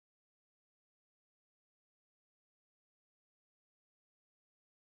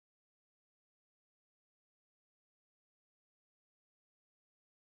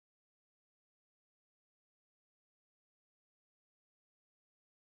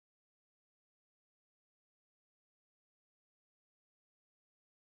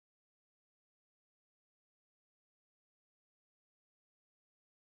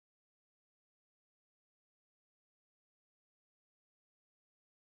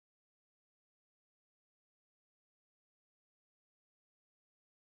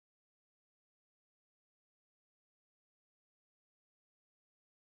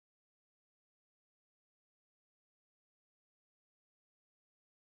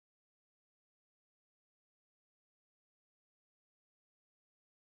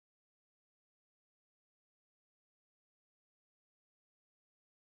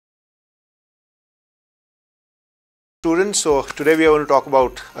Students, so today we are going to talk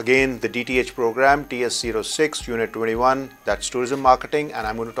about again the DTH program TS06 Unit 21, that's tourism marketing, and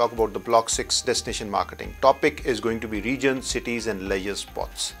I'm going to talk about the Block 6 destination marketing. Topic is going to be regions, cities and leisure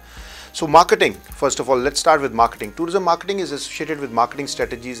spots. So marketing, first of all, let's start with marketing. Tourism marketing is associated with marketing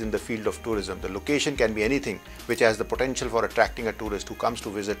strategies in the field of tourism. The location can be anything which has the potential for attracting a tourist who comes to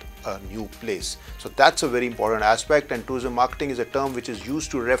visit a new place. So that's a very important aspect, and tourism marketing is a term which is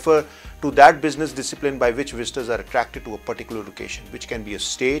used to refer to that business discipline by which visitors are attracted to a particular location, which can be a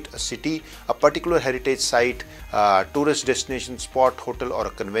state, a city, a particular heritage site, tourist destination spot, hotel or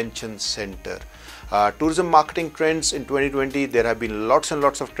a convention center. Tourism marketing trends in 2020, there have been lots and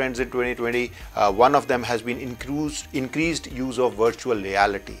lots of trends in 2020. One of them has been increased use of virtual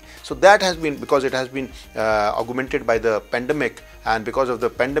reality. So that has been because it has been augmented by the pandemic, and because of the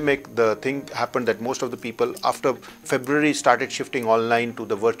pandemic the thing happened that most of the people after February started shifting online to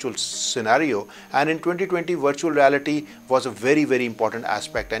the virtual scenario, and in 2020 virtual reality was a very important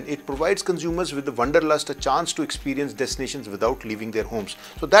aspect, and it provides consumers with the wanderlust a chance to experience destinations without leaving their homes.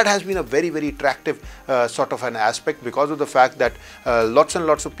 So that has been a very attractive sort of an aspect, because of the fact that lots and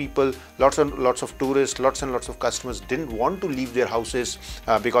lots of people, lots and lots of tourists, lots and lots of customers didn't want to leave their houses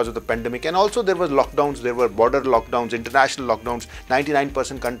because of the pandemic, and also there were lockdowns, there were border lockdowns, international lockdowns.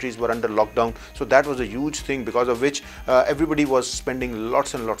 99% countries were under lockdown, so that was a huge thing, because of which everybody was spending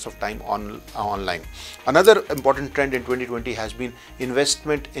lots and lots of time online. Another important trend in 2020 has been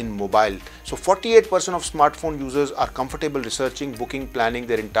investment in mobile. So 48% of smartphone users are comfortable researching, booking, planning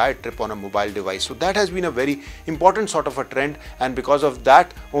their entire trip on a mobile device. So that has been a very important sort of a trend, and because of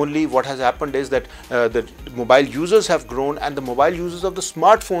that only what has happened is that the mobile users have grown and the mobile users of the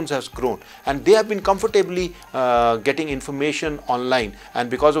smartphones has grown, and they have been comfortably getting information online, and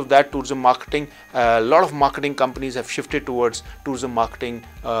because of that tourism marketing, a lot of marketing companies have shifted towards tourism marketing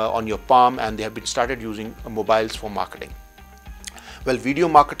on your palm, and they have been started using mobiles for marketing. Well, video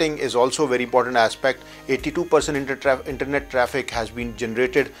marketing is also a very important aspect. 82% internet traffic has been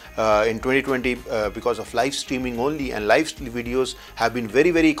generated in 2020 because of live streaming only, and live videos have been very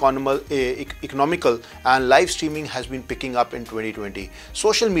economical, and live streaming has been picking up in 2020.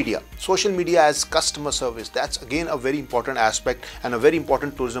 Social media as customer service, that's again a very important aspect and a very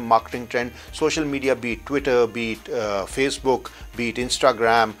important tourism marketing trend. Social media, be it Twitter, be it Facebook, be it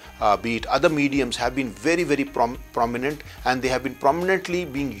Instagram, be it other mediums, have been very prominent, and they have been prominently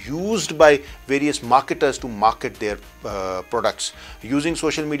being used by various marketers to market their products. Using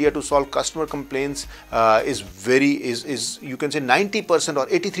social media to solve customer complaints is you can say 90% or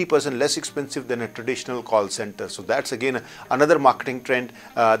 83% less expensive than a traditional call center. So that's again another marketing trend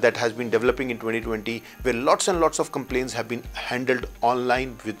that has been developing in 2020, where lots and lots of complaints have been handled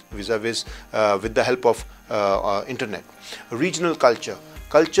online with the help of internet. Regional culture.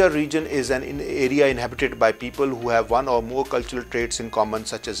 Region is an area inhabited by people who have one or more cultural traits in common,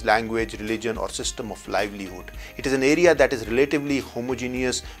 such as language, religion or system of livelihood. It is an area that is relatively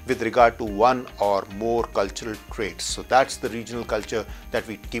homogeneous with regard to one or more cultural traits. So that's the regional culture that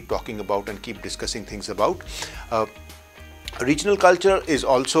we keep talking about and keep discussing things about. Regional culture is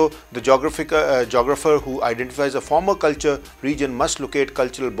also the geographer who identifies a former culture region must locate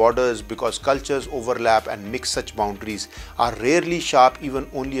cultural borders, because cultures overlap and mix. Such boundaries are rarely sharp, even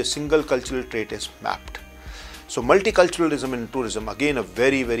only a single cultural trait is mapped. So multiculturalism in tourism, again a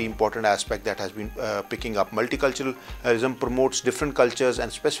very important aspect that has been picking up. Multiculturalism promotes different cultures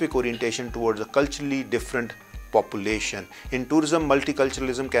and specific orientation towards a culturally different population. In tourism,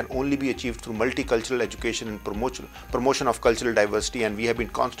 multiculturalism can only be achieved through multicultural education and promotion of cultural diversity, and we have been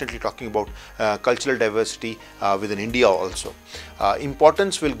constantly talking about cultural diversity within India also.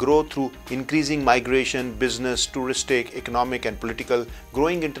 Importance will grow through increasing migration, business, touristic, economic and political,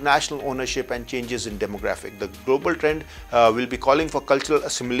 growing international ownership and changes in demographic. The global trend will be calling for cultural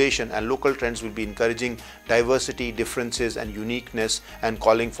assimilation, and local trends will be encouraging diversity, differences and uniqueness, and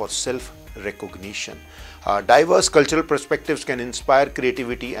calling for self-recognition. Diverse cultural perspectives can inspire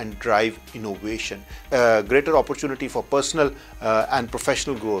creativity and drive innovation, greater opportunity for personal and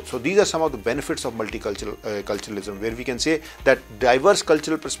professional growth. So these are some of the benefits of multiculturalism, where we can say that diverse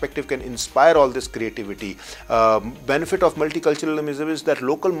cultural perspective can inspire all this creativity. Benefit of multiculturalism is that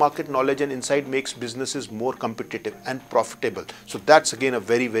local market knowledge and insight makes businesses more competitive and profitable. So that's again a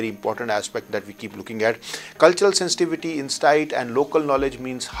very important aspect that we keep looking at. Cultural sensitivity, insight and local knowledge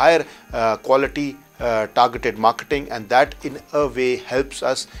means higher quality targeted marketing, and that in a way helps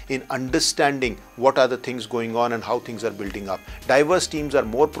us in understanding what are the things going on and how things are building up. Diverse teams are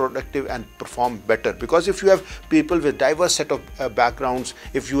more productive and perform better, because if you have people with diverse set of backgrounds,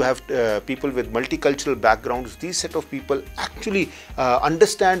 if you have people with multicultural backgrounds, these set of people actually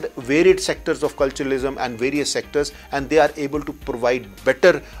understand varied sectors of culturalism and various sectors, and they are able to provide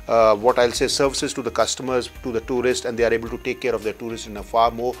better what I'll say services to the customers, to the tourists, and they are able to take care of their tourists in a far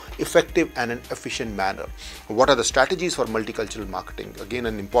more effective and an efficient manner. What are the strategies for multicultural marketing? Again,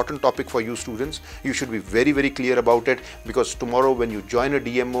 an important topic for you students. You should be very, very clear about it, because tomorrow when you join a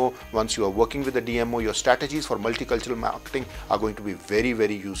DMO, once you are working with a DMO, your strategies for multicultural marketing are going to be very,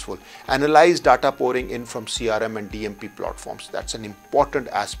 very useful. Analyze data pouring in from CRM and DMP platforms. That's an important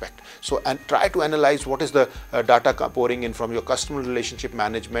aspect. So, and try to analyze what is the data pouring in from your customer relationship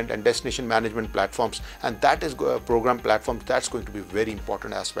management and destination management platforms, and that is program platforms. That's going to be a very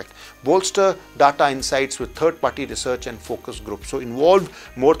important aspect. Bolster data insights with third-party research and focus groups. So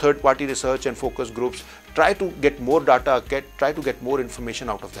involve more third-party research and focus groups. Try to get more data, try to get more information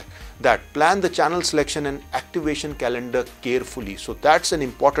out of that. Plan the channel selection and activation calendar carefully. So that's an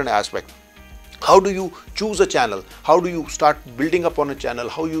important aspect. How do you choose a channel? How do you start building up on a channel?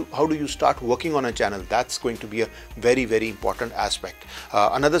 How do you start working on a channel? That's going to be a very, very important aspect.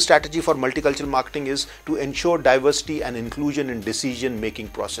 Another strategy for multicultural marketing is to ensure diversity and inclusion in decision making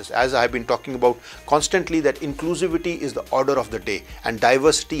process. As I've been talking about constantly, that inclusivity is the order of the day and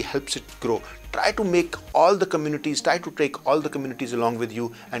diversity helps it grow. Try to make all the communities, try to take all the communities along with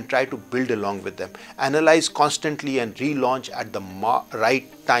you and try to build along with them. Analyze constantly and relaunch at the right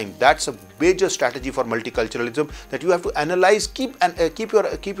time. That's a major strategy for multiculturalism, that you have to analyze, keep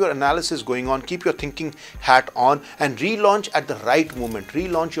your analysis going on, keep your thinking hat on, and relaunch at the right moment.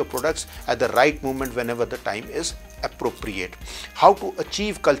 Relaunch your products at the right moment whenever the time is appropriate. How to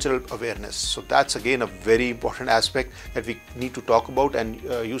achieve cultural awareness? So that's again a very important aspect that we need to talk about, and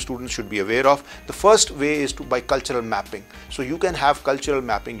you students should be aware of. The first way is by cultural mapping. So you can have cultural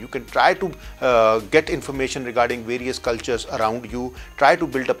mapping. You can try to get information regarding various cultures around you, try to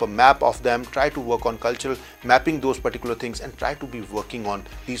build up a map of them, try to work on cultural mapping those particular things, and try to be working on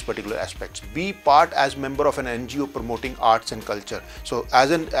these particular aspects. Be part as member of an NGO promoting arts and culture. So as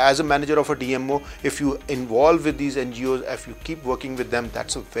a manager of a DMO, if you involve with these NGOs, if you keep working with them,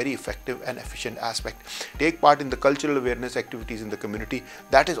 that's a very effective and efficient aspect. Take part in the cultural awareness activities in the community.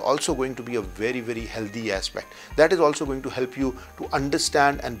 That is also going to be a very, very healthy aspect. That is also going to help you to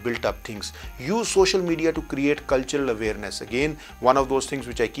understand and build up things. Use social media to create cultural awareness. Again, one of those things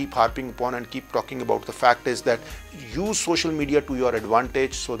which I keep harping upon and keep talking about, the fact is that use social media to your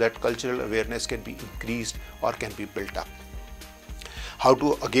advantage so that cultural awareness can be increased or can be built up.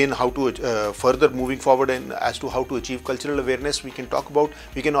 Further moving forward and as to how to achieve cultural awareness, we can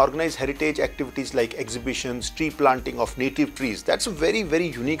organize heritage activities like exhibitions, tree planting of native trees. That's a very, very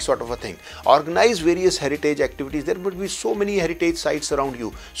unique sort of a thing. Organize various heritage activities. There would be so many heritage sites around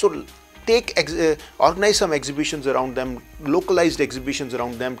you. So organize some exhibitions around them, localized exhibitions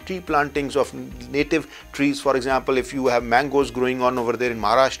around them, tree plantings of native trees. For example, if you have mangoes growing on over there in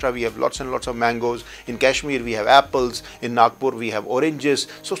Maharashtra, we have lots and lots of mangoes. In Kashmir, we have apples. In Nagpur, we have oranges.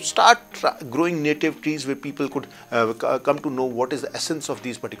 So start growing native trees where people could come to know what is the essence of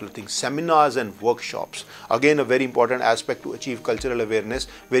these particular things. Seminars and workshops. Again, a very important aspect to achieve cultural awareness,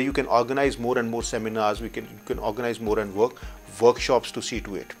 where you can organize more and more seminars. You can organize more and workshops to see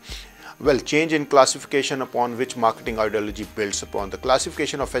to it. Well, change in classification upon which marketing ideology builds upon. The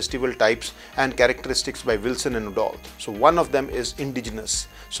classification of festival types and characteristics by Wilson and Udall. So one of them is indigenous.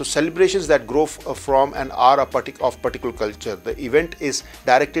 So celebrations that grow from and are of particular culture. The event is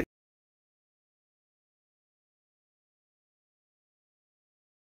directed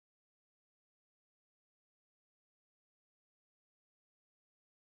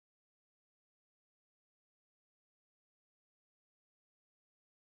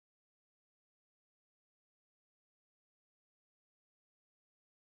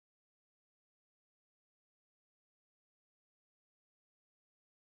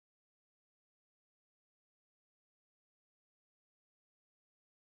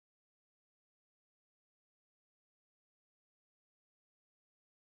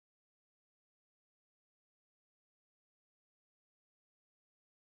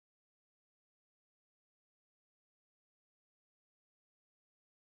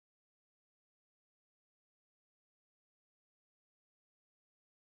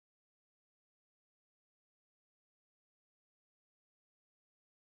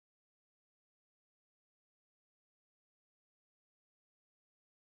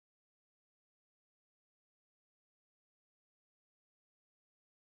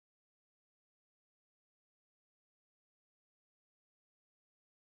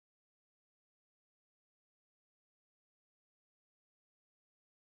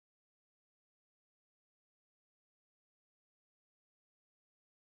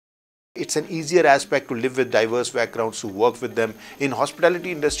it's an easier aspect to live with diverse backgrounds, to work with them. In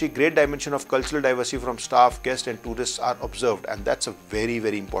hospitality industry, great dimension of cultural diversity from staff, guests and tourists are observed, and that's a very,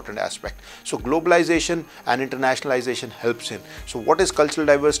 very important aspect. So globalization and internationalization helps in. So what is cultural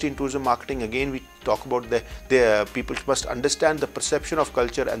diversity in tourism marketing? Again, we talk about the people must understand the perception of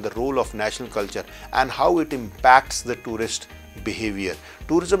culture and the role of national culture and how it impacts the tourist behavior.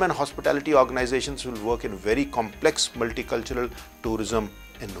 Tourism and hospitality organizations will work in very complex multicultural tourism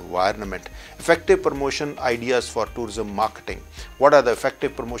environment. Effective promotion ideas for tourism marketing. What are the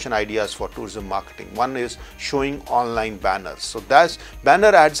effective promotion ideas for tourism marketing? One is showing online banners. So that's banner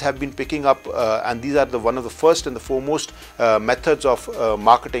ads have been picking up, and these are one of the first and the foremost methods of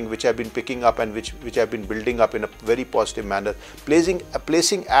marketing which have been picking up and which have been building up in a very positive manner.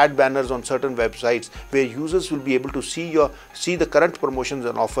 Placing ad banners on certain websites where users will be able to see the current promotions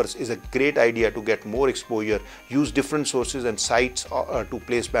and offers is a great idea to get more exposure. Use different sources and sites to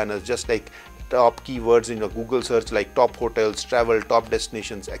place banners, just like top keywords in your Google search like top hotels, travel, top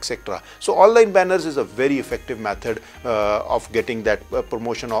destinations, etc. So online banners is a very effective method of getting that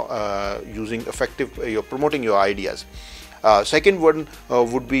promotion, you're promoting your ideas. Second one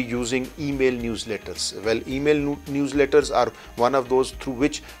would be using email newsletters. Well, email newsletters are one of those through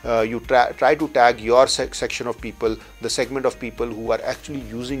which you try to tag your section of people, the segment of people who are actually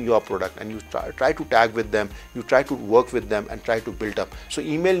using your product, and you try to tag with them, you try to work with them and try to build up. So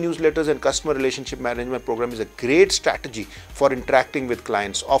email newsletters and customer relationship management program is a great strategy for interacting with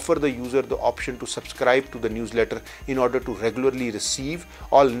clients. Offer the user the option to subscribe to the newsletter in order to regularly receive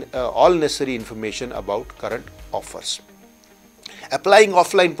all necessary information about current offers. Applying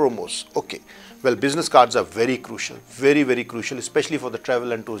offline promos. Okay, well, business cards are very crucial, very, very crucial, especially for the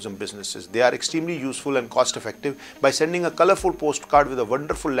travel and tourism businesses. They are extremely useful and cost effective. By sending a colorful postcard with a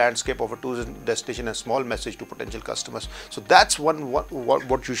wonderful landscape of a tourism destination and small message to potential customers. So that's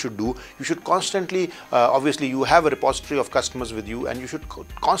what you should do. You should constantly, obviously you have a repository of customers with you, and you should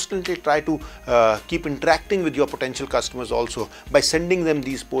constantly try to keep interacting with your potential customers also by sending them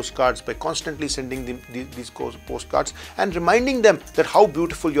these postcards, by constantly sending them these postcards and reminding them that how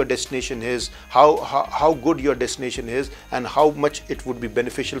beautiful your destination is, how good your destination is, and how much it would be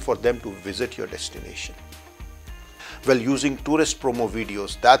beneficial for them to visit your destination. Well, using tourist promo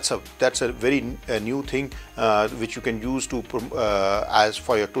videos, that's a very new thing which you can use to as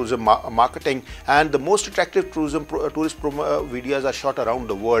for your tourism marketing. And the most attractive tourist promo videos are shot around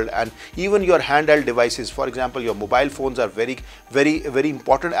the world, and even your handheld devices, for example your mobile phones, are very, very, very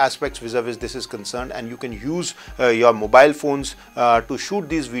important aspects vis-a-vis this is concerned, and you can use your mobile phones to shoot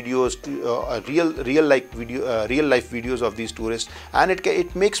these videos, real life videos of these tourists, and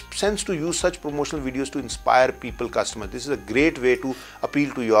it makes sense to use such promotional videos to inspire people, customers. This is a great way to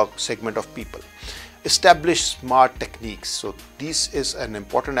appeal to your segment of people. Establish smart techniques. So this is an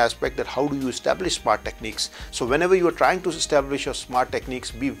important aspect, that how do you establish smart techniques. So whenever you are trying to establish your smart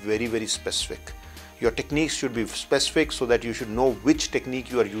techniques, be very, very specific. Your techniques should be specific so that you should know which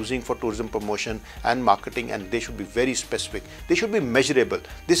technique you are using for tourism promotion and marketing, and they should be very specific. They should be measurable.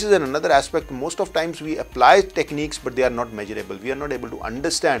 This is another aspect. Most of times we apply techniques but they are not measurable. We are not able to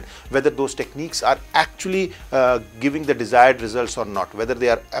understand whether those techniques are actually giving the desired results or not, whether they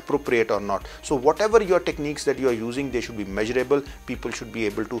are appropriate or not. So whatever your techniques that you are using, they should be measurable. People should be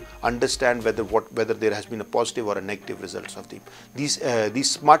able to understand whether there has been a positive or a negative results of them. These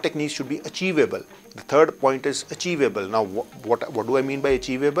smart techniques should be achievable. The third point is achievable. Now, what do I mean by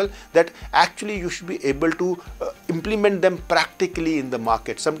achievable? That actually you should be able to implement them practically in the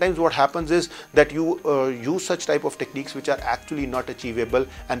market. Sometimes what happens is that you use such type of techniques which are actually not achievable,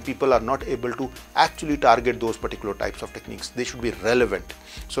 and people are not able to actually target those particular types of techniques. They should be relevant.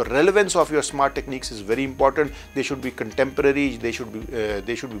 So relevance of your smart techniques is very important. They should be contemporary. They should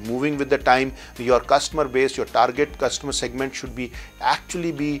be moving with the time. Your customer base, your target customer segment should be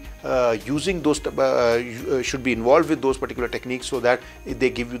using those. Should be involved with those particular techniques so that they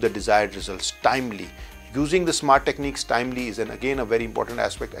give you the desired results timely. Using the smart techniques timely is again a very important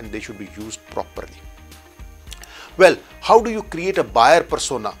aspect, and they should be used properly. Well, how do you create a buyer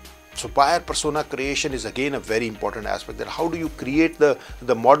persona? So buyer persona creation is again a very important aspect, that how do you create the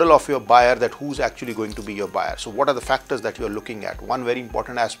model of your buyer, that who's actually going to be your buyer. So what are the factors that you are looking at? One very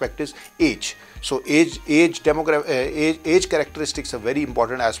important aspect is age. So age characteristics are very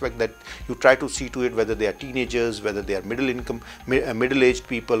important aspect, that you try to see to it whether they are teenagers, whether they are middle-aged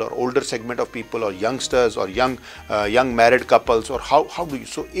people, or older segment of people, or youngsters, or young married couples, or how do you.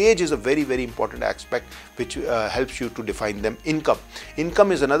 So age is a very, very important aspect which helps you to define them.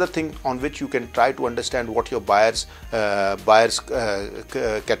 Income is another thing something on which you can try to understand what your buyer's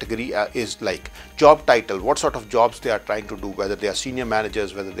category is like. Job title, what sort of jobs they are trying to do, whether they are senior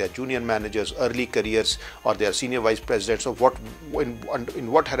managers, whether they are junior managers, early careers, or they are senior vice presidents, of what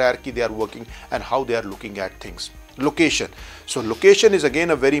in what hierarchy they are working and how they are looking at things. Location. So location is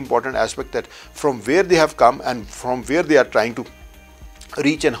again a very important aspect, that from where they have come and from where they are trying to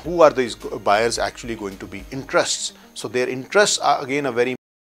reach, and who are these buyers actually going to be. Interests. So their interests are again a very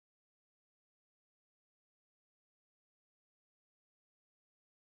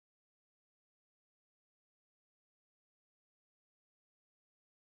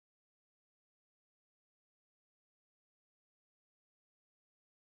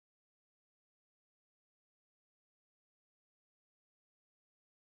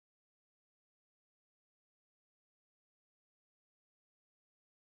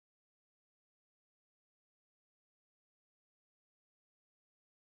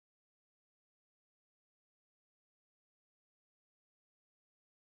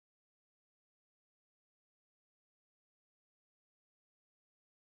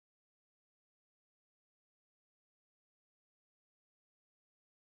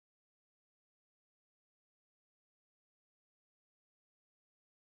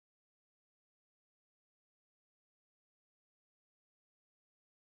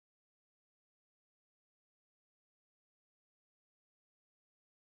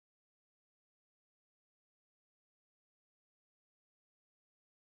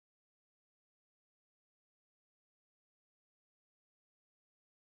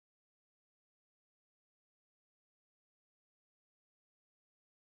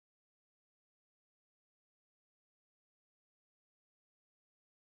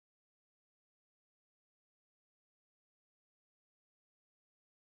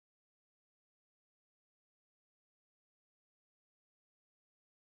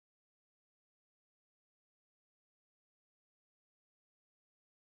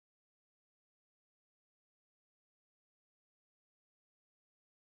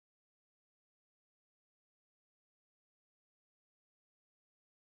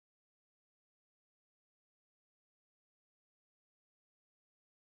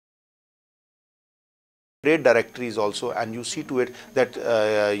trade directories also, and you see to it that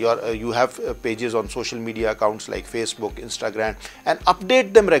you have pages on social media accounts like Facebook, Instagram, and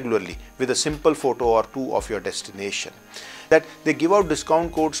update them regularly with a simple photo or two of your destination. That they give out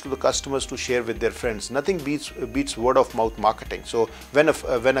discount codes to the customers to share with their friends. Nothing beats word of mouth marketing. So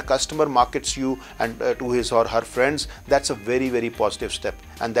when a customer markets you and to his or her friends, that's a very positive step,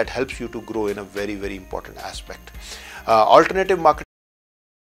 and that helps you to grow in a very important aspect. Alternative marketing.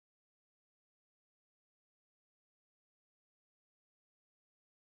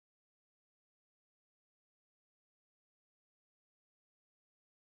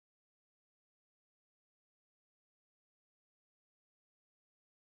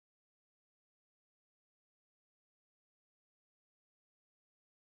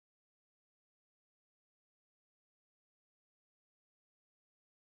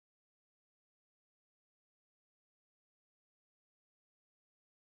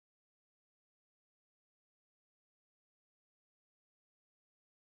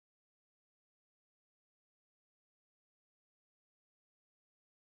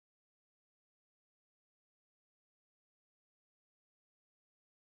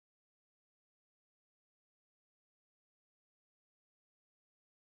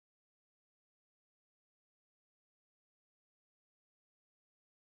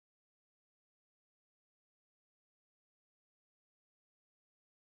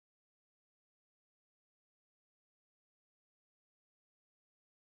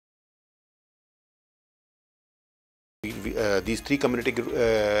 These three communicative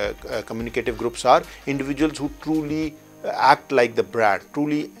groups are individuals who truly act like the brand,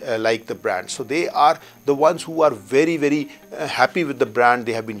 truly like the brand. So they are the ones who are very happy with the brand.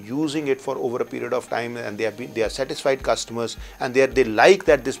 They have been using it for over a period of time, and they are satisfied customers, and they like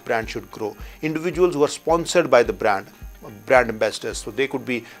that this brand should grow. Individuals who are sponsored by the brand ambassadors. So they could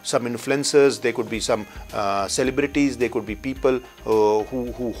be some influencers, they could be some celebrities, they could be people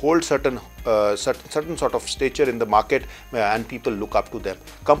who hold certain sort of stature in the market, and people look up to them.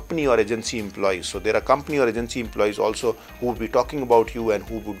 Company or agency employees. So there are company or agency employees also who would be talking about you and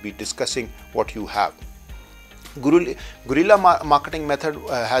who would be discussing what you have. Guerrilla marketing method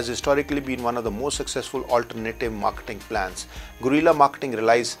has historically been one of the most successful alternative marketing plans. Guerrilla marketing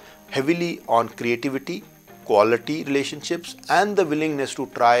relies heavily on creativity, quality relationships, and the willingness to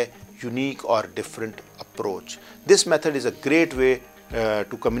try unique or different approach. This method is a great way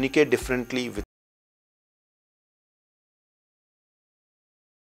to communicate differently with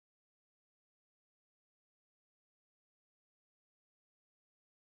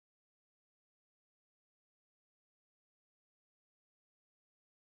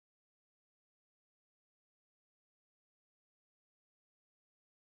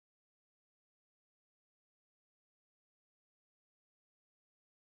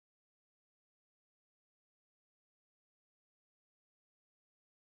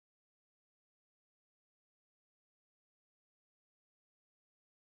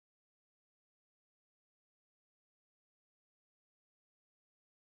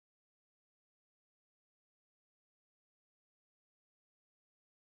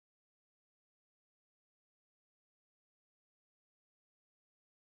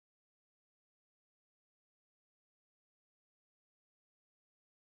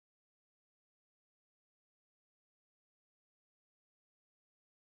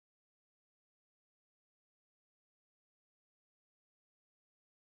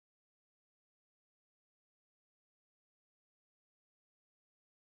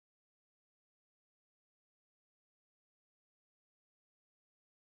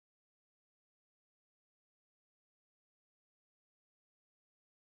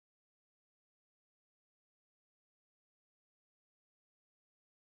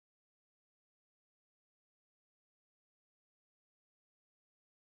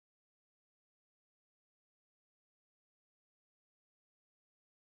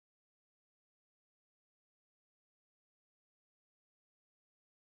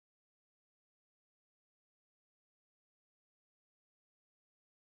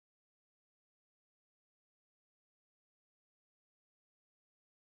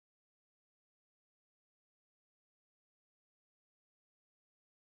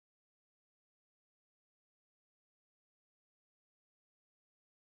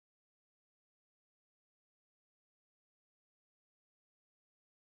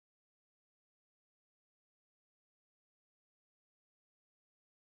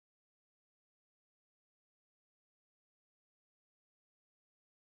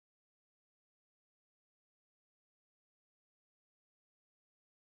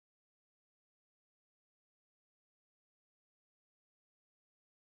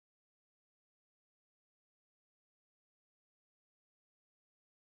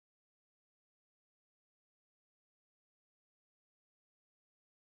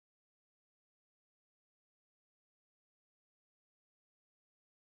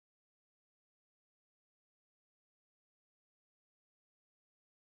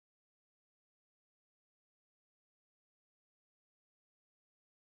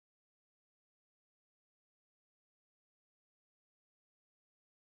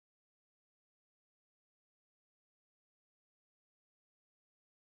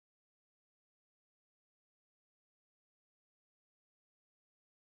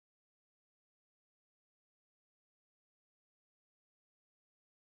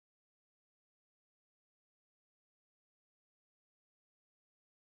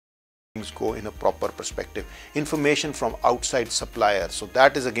things go in a proper perspective. Information from outside suppliers. So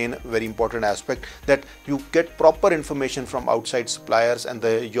that is again a very important aspect, that you get proper information from outside suppliers, and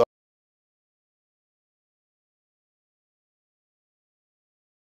your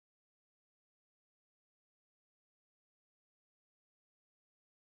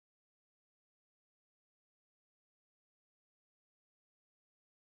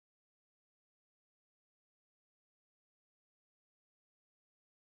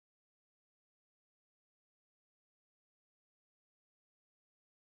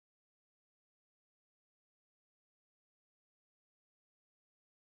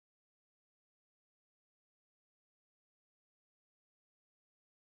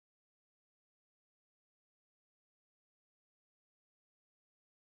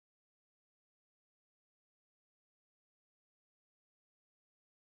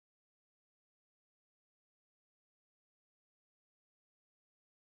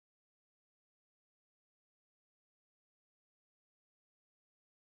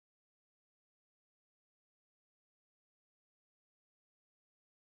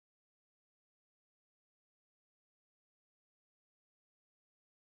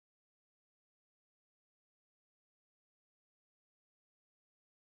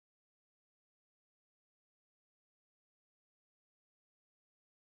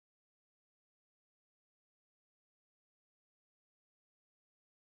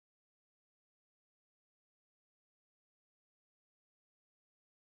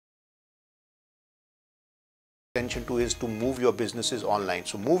attention to is to move your businesses online.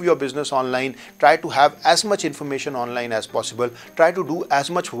 So move your business online, try to have as much information online as possible, try to do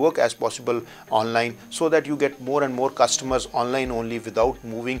as much work as possible online, so that you get more and more customers online only without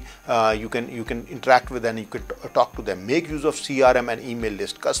moving. You can interact with them, you can talk to them. Make use of CRM and email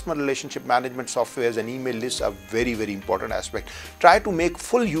list. Customer relationship management softwares and email lists are very, very important aspect. Try to make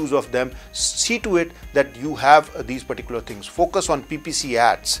full use of them. See to it that you have these particular things. Focus on PPC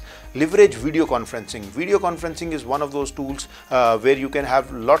ads. Leverage video conferencing. Video conferencing is one of those tools where you can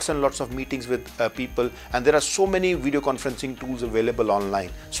have lots and lots of meetings with people, and there are so many video conferencing tools available online.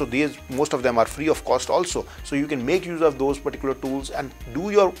 So most of them are free of cost also. So you can make use of those particular tools and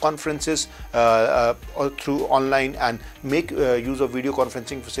do your conferences through online, and make use of video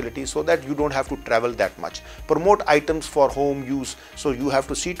conferencing facilities so that you don't have to travel that much. Promote items for home use. So you have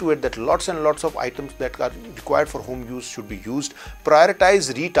to see to it that lots and lots of items that are required for home use should be used.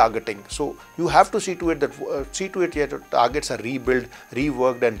 Prioritize retargeting. So you have to see to it that your targets are rebuilt,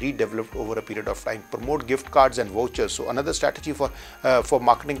 reworked, and redeveloped over a period of time. Promote gift cards and vouchers. So another strategy for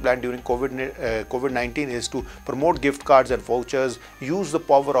marketing plan during COVID-19 is to promote gift cards and vouchers. Use the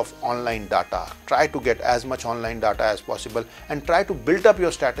power of online data. Try to get as much online data as possible, and try to build up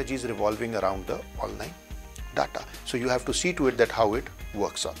your strategies revolving around the online data. So you have to see to it that how it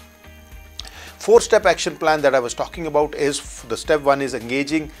works out. 4-step action plan that I was talking about is, the step 1 is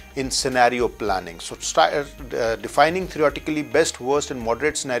engaging in scenario planning. So defining theoretically best, worst, and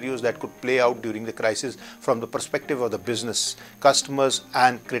moderate scenarios that could play out during the crisis from the perspective of the business, customers,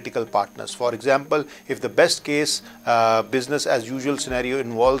 and critical partners. For example, if the best case business as usual scenario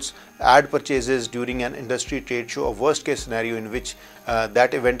involves ad purchases during an industry trade show, a worst case scenario in which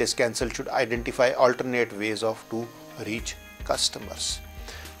that event is cancelled should identify alternate ways to reach customers.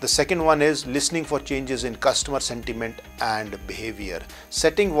 The second one is listening for changes in customer sentiment and behavior.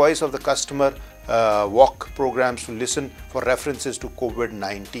 Setting voice of the customer walk programs to listen for references to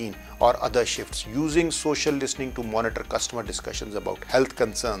COVID-19 or other shifts. Using social listening to monitor customer discussions about health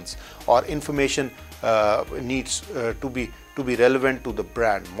concerns or information needs to be relevant to the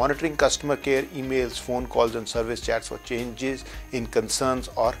brand. Monitoring customer care emails, phone calls, and service chats for changes in concerns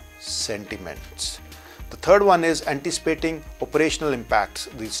or sentiments. The third one is anticipating operational impacts.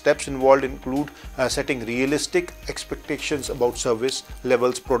 The steps involved include setting realistic expectations about service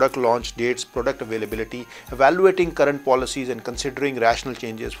levels, product launch dates, product availability, evaluating current policies, and considering rational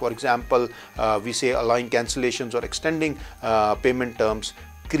changes. For example, we say allowing cancellations or extending payment terms,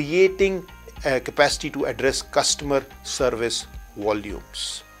 creating capacity to address customer service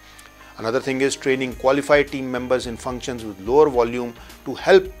volumes. Another thing is training qualified team members in functions with lower volume to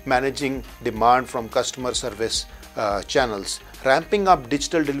help managing demand from customer service channels. Ramping up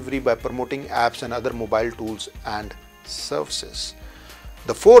digital delivery by promoting apps and other mobile tools and services.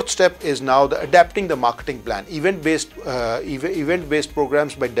 The fourth step is now adapting the marketing plan. Event-based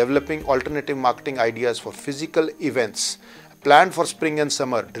programs by developing alternative marketing ideas for physical events. Plan for spring and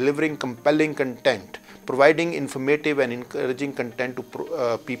summer, delivering compelling content, providing informative and encouraging content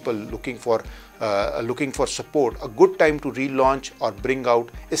to people looking for looking for support, a good time to relaunch or bring out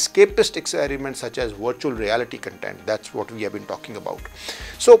escapist experiments such as virtual reality content. That's what we have been talking about.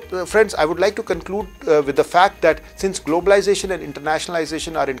 So friends, I would like to conclude with the fact that since globalization and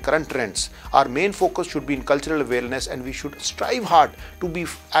internationalization are in current trends, our main focus should be in cultural awareness, and we should strive hard to be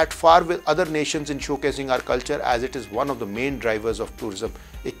at par with other nations in showcasing our culture, as it is one of the main drivers of tourism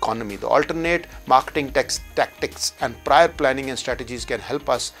economy. The alternate marketing tactics and prior planning and strategies can help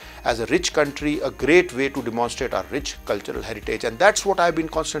us as a rich country a great way to demonstrate our rich cultural heritage, and that's what I've been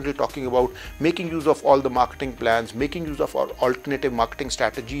constantly talking about, making use of all the marketing plans, making use of our alternative marketing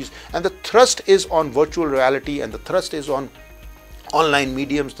strategies, and the thrust is on virtual reality, and the thrust is on online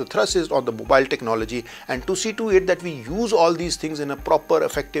mediums, the thrust is on the mobile technology, and to see to it that we use all these things in a proper,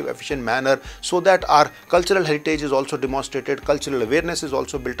 effective, efficient manner, so that our cultural heritage is also demonstrated, cultural awareness is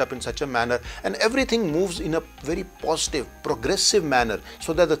also built up in such a manner, and everything moves in a very positive, progressive manner,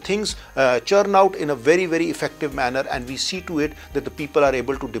 so that the things churn out in a very, very effective manner, and we see to it that the people are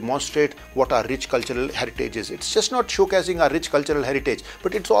able to demonstrate what our rich cultural heritage is. It's just not showcasing our rich cultural heritage,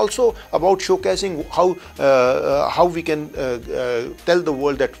 but it's also about showcasing how we can tell the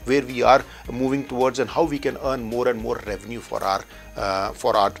world that where we are moving towards, and how we can earn more and more revenue for our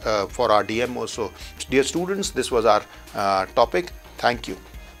DMO. So dear students, this was our topic. Thank you.